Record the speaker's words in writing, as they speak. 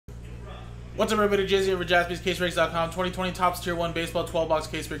What's up, everybody? Jay-Z over JaspysCaseBreaks.com. 2020 Topps Tier 1 Baseball 12-box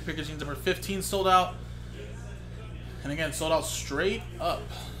case break packaging number 15 sold out. And again, sold out straight up.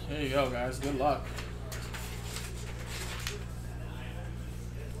 There you go, guys. Good luck.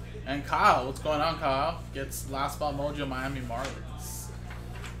 And Kyle, what's going on, Kyle? Gets last spot mojo Miami Marlins.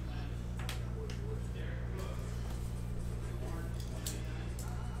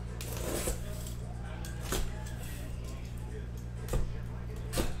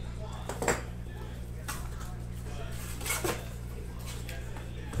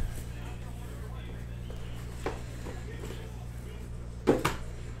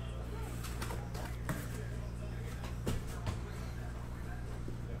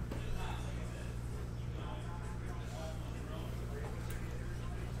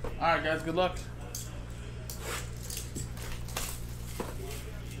 Alright, guys, good luck.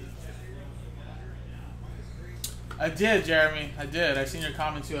 I did, Jeremy. I did. I seen your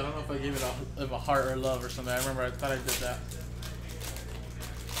comment too. I don't know if I gave it a heart or love or something. I remember I thought I did that.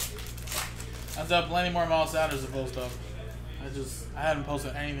 Ends up plenty more Miles Sanders to post up. I hadn't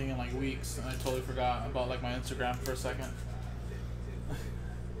posted anything in like weeks, and I totally forgot about like my Instagram for a second.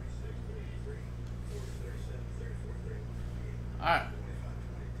 Alright.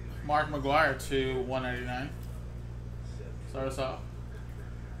 Mark McGuire to 199. Start us off.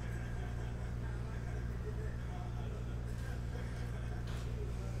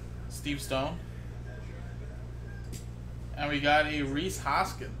 Steve Stone. And we got a Rhys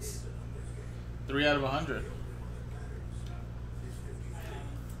Hoskins. 3 out of 100.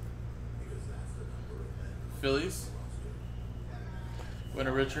 Phillies.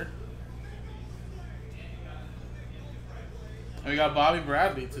 Winner Richard. And we got Bobby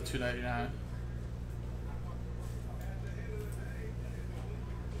Bradley to 299.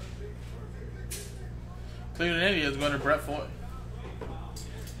 Cleveland Indians going to Brett Foy.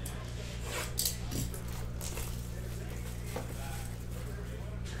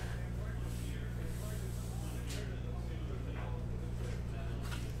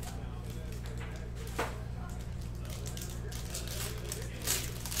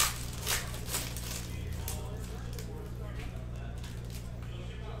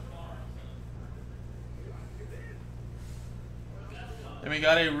 Then we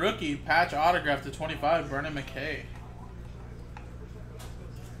got a rookie patch autograph to 25, Brennan McKay.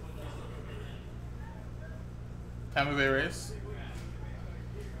 Tampa Bay Rays.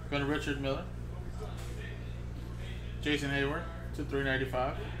 Going to Richard Miller. Jason Hayward to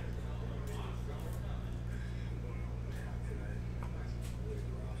 395.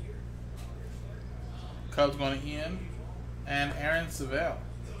 Cubs going to Ian. And Aaron Seville.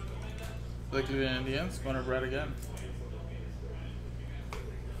 The Cleveland Indians going to Brett again.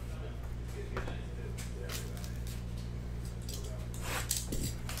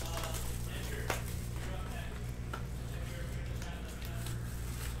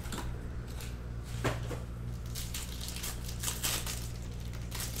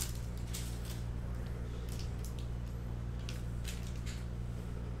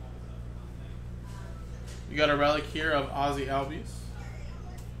 You got a relic here of Ozzie Albies.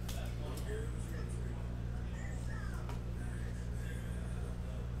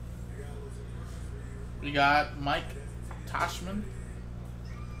 We got Mike Tashman.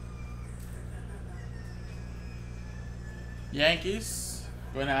 Yankees.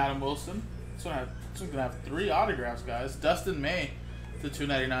 Going to Adam Wilson. This one's going to have 3 autographs, guys. Dustin May to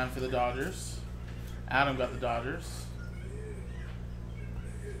 299 for the Dodgers. Adam got the Dodgers.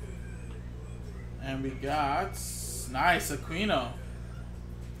 And we got, nice, Aquino.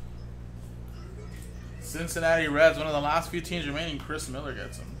 Cincinnati Reds, one of the last few teams remaining. Chris Miller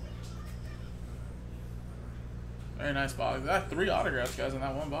gets him. Very nice box. Got 3 autographs, guys, in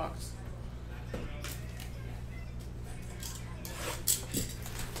that one box.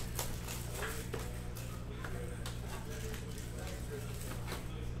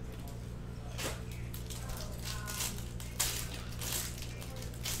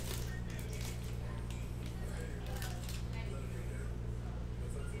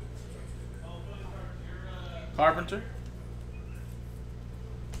 Carpenter.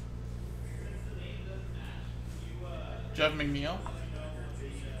 Jeff McNeil.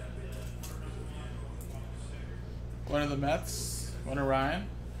 One of the Mets. One of Ryan.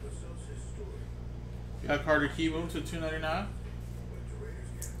 You got Carter Kieboom to 299.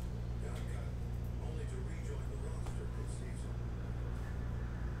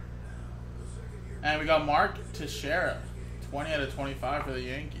 And we got Mark Teixeira. 20 out of 25 for the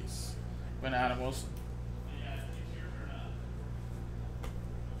Yankees. Going to Adam Wilson.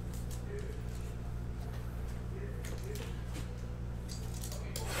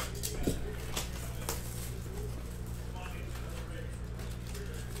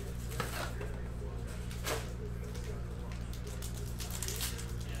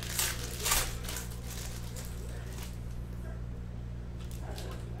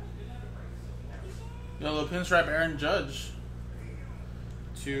 Yellow pinstripe Aaron Judge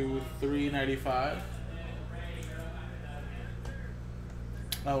to 395.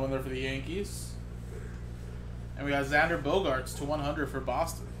 Another one there for the Yankees. And we got Xander Bogaerts to 100 for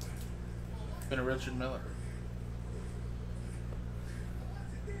Boston. Been a Richard Miller.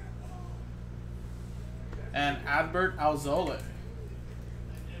 And Adbert Alzolay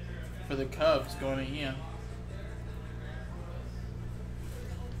for the Cubs going to Ian.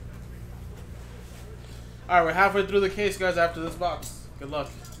 Alright, we're halfway through the case, guys, after this box. Good luck.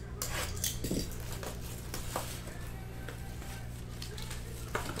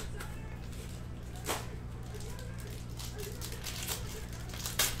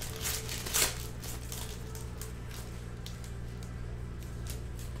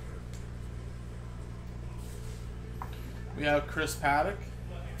 We have Chris Paddock,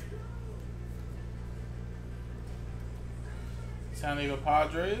 San Diego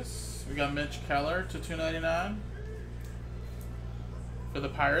Padres. We got Mitch Keller to 299 for the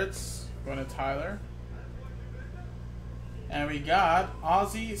Pirates, going to Tyler. And we got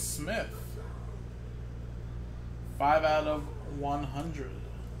Ozzie Smith, 5 out of 100.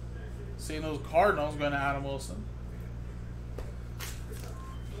 St. Louis Cardinals, going to Adam Wilson.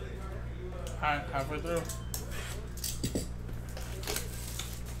 Alright, halfway through.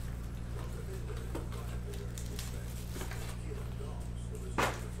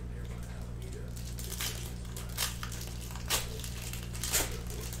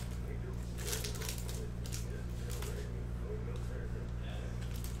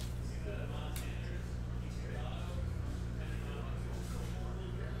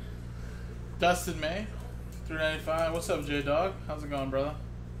 Dustin May, 395. What's up, J-Dog? How's it going, brother?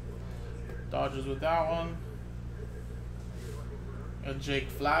 Dodgers with that one. Got Jake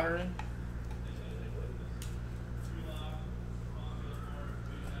Flattery.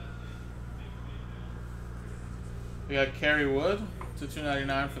 We got Kerry Wood to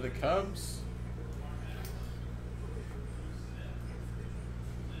 299 for the Cubs.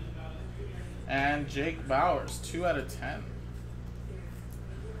 And Jake Bowers, 2 out of 10.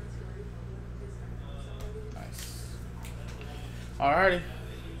 Alrighty.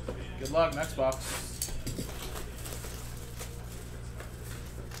 Good luck. Next box.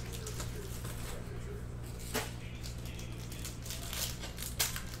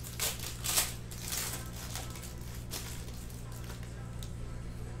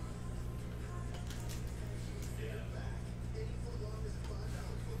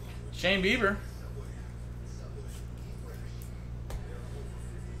 Shane Bieber.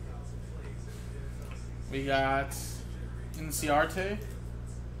 We got Inciarte.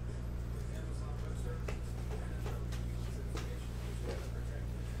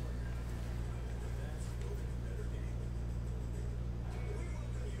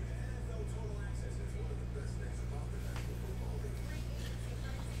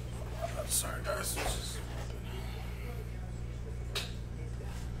 Sorry, guys.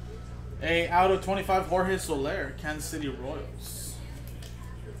 A out of 25 Jorge Soler, Kansas City Royals.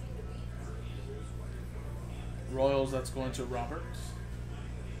 Royals, that's going to Robert.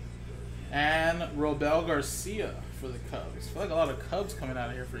 And Robel Garcia for the Cubs. I feel like a lot of Cubs coming out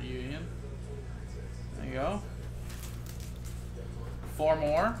of here for you, Ian. There you go. 4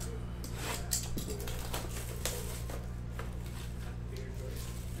 more.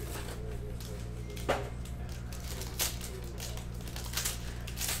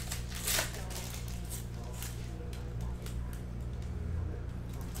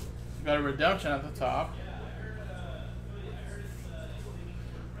 Got a redemption at the top.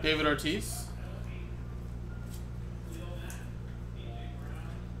 David Ortiz.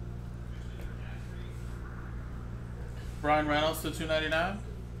 Brian Reynolds to 299.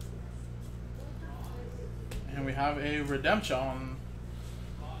 And we have a redemption.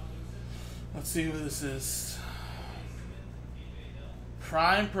 Let's see who this is.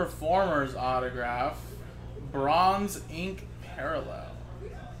 Prime Performers autograph. Bronze ink parallel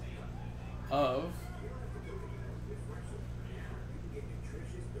of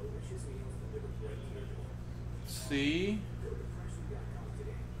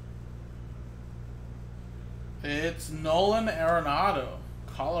it's Nolan Arenado,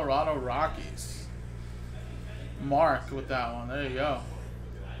 Colorado Rockies. Mark with that one. There you go.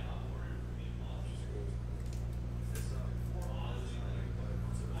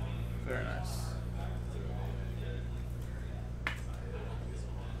 Very nice.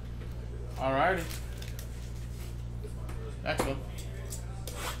 Alrighty. Next one.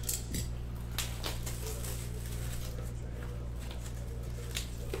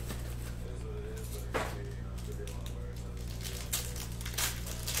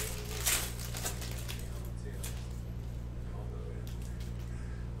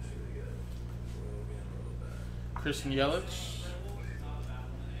 Christian Yelich.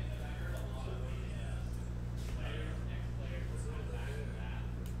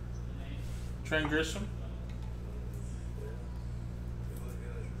 Trent Grisham.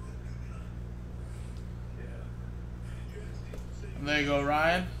 And there you go,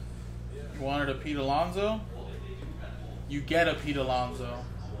 Ryan. You wanted a Pete Alonso. You get a Pete Alonso.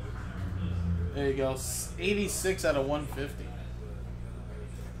 There you go. 86 out of 150.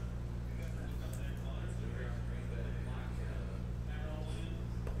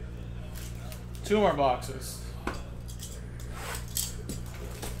 Two more boxes.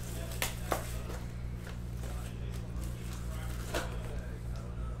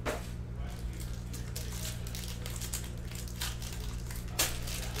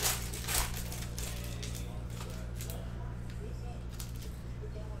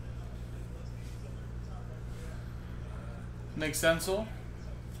 Nick Senzel.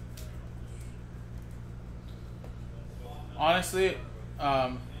 Honestly,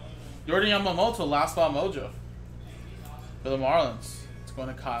 Jordan Yamamoto, last spot mojo for the Marlins. It's going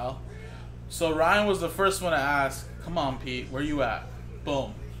to Kyle. So Ryan was the first one to ask, come on, Pete, where you at?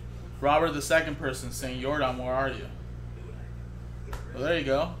 Boom. Robert, the second person, saying, Jordan, where are you? Well, there you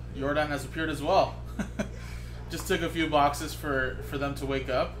go. Jordan has appeared as well. Just took a few boxes for them to wake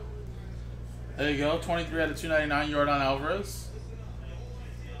up. There you go. 23 out of 299, Jordan Alvarez.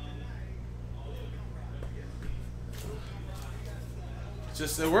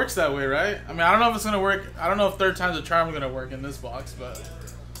 Just, it works that way, right? I mean, I don't know if it's going to work. I don't know if third time's a charm is going to work in this box, but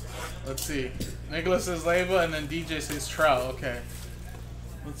let's see. Nicholas says Leyva, and then DJ says Trout. Okay.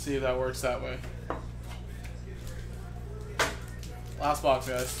 Let's see if that works that way. Last box,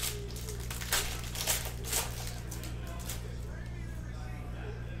 guys.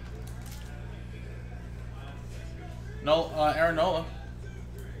 No, Aaron Nola.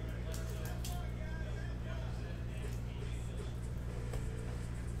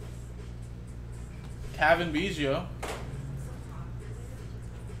 Kevin Biggio.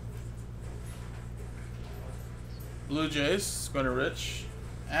 Blue Jays, going to Rich.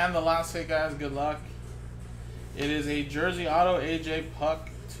 And the last hit, guys, good luck. It is a jersey auto AJ Puck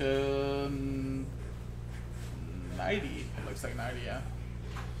to 90. Looks like 90, yeah.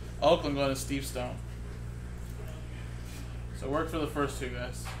 Oakland going to Steve Stone. So work for the first two,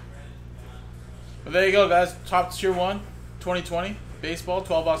 guys. But there you go, guys. Top tier 1, 2020. Baseball,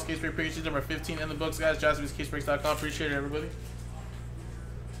 12-box case break, picture number 15 in the books, guys. JaspysCaseBreaks.com. Appreciate it, everybody.